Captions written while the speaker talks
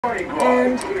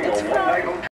And it's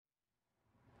fun.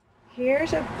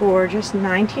 Here's a gorgeous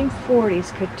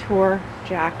 1940s couture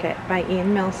jacket by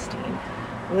Millstein.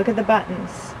 Look at the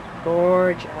buttons.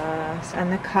 Gorgeous.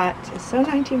 And the cut is so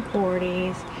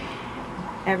 1940s.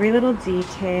 Every little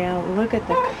detail. Look at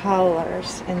the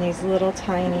colors and these little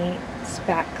tiny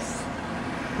specks.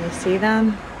 Can you see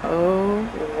them? Oh,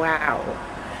 wow.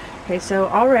 Okay, so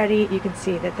already you can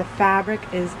see that the fabric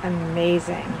is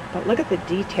amazing. But look at the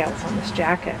details on this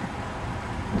jacket.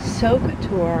 So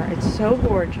couture. It's so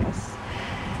gorgeous.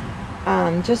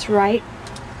 Just right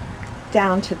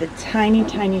down to the tiny,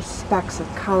 tiny specks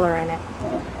of color in it.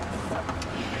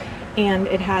 And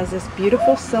it has this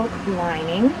beautiful silk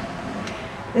lining.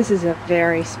 This is a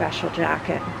very special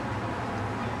jacket.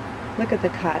 Look at the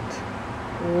cut.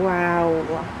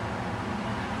 Wow.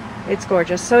 It's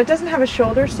gorgeous. So it doesn't have a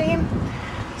shoulder seam,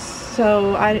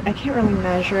 so I can't really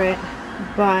measure it,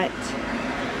 but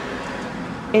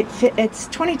it's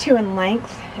 22 in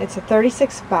length, it's a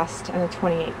 36 bust, and a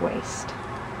 28 waist.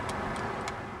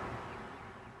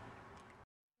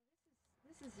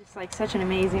 This is just like such an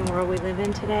amazing world we live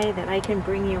in today that I can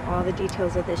bring you all the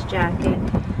details of this jacket,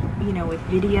 you know, with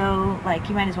video. Like,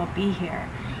 you might as well be here.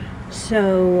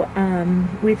 So,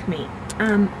 with me.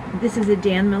 This is a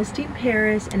Dan Millstein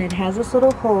Paris, and it has this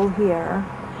little hole here,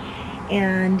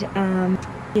 and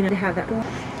you know, to have that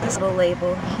this little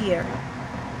label here.